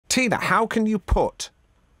Tina, how can you put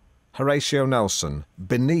Horatio Nelson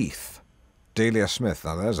beneath Delia Smith?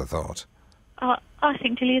 Now, there's a thought. I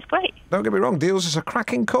think Delia's great. Don't get me wrong, Deals is a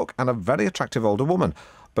cracking cook and a very attractive older woman.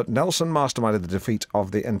 But Nelson masterminded the defeat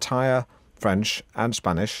of the entire French and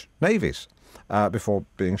Spanish navies before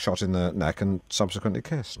being shot in the neck and subsequently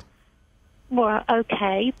kissed. Well,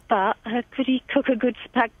 OK, but could he cook a good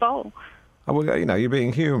spag bowl? Oh, well, you know, you're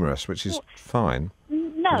being humorous, which is fine.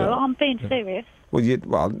 No, I'm being serious.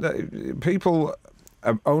 Well, people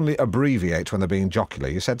only abbreviate when they're being jocular.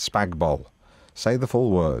 You said spag bowl. Say the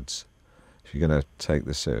full words. If you're going to take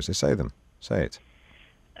this seriously, say them. Say it.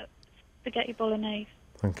 Spaghetti bolognese.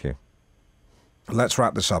 Thank you. Let's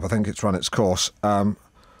wrap this up. I think it's run its course. We'll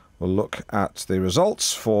look at the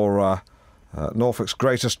results for Norfolk's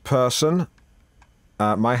greatest person.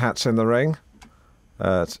 My hat's in the ring.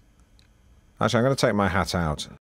 Actually, I'm going to take my hat out.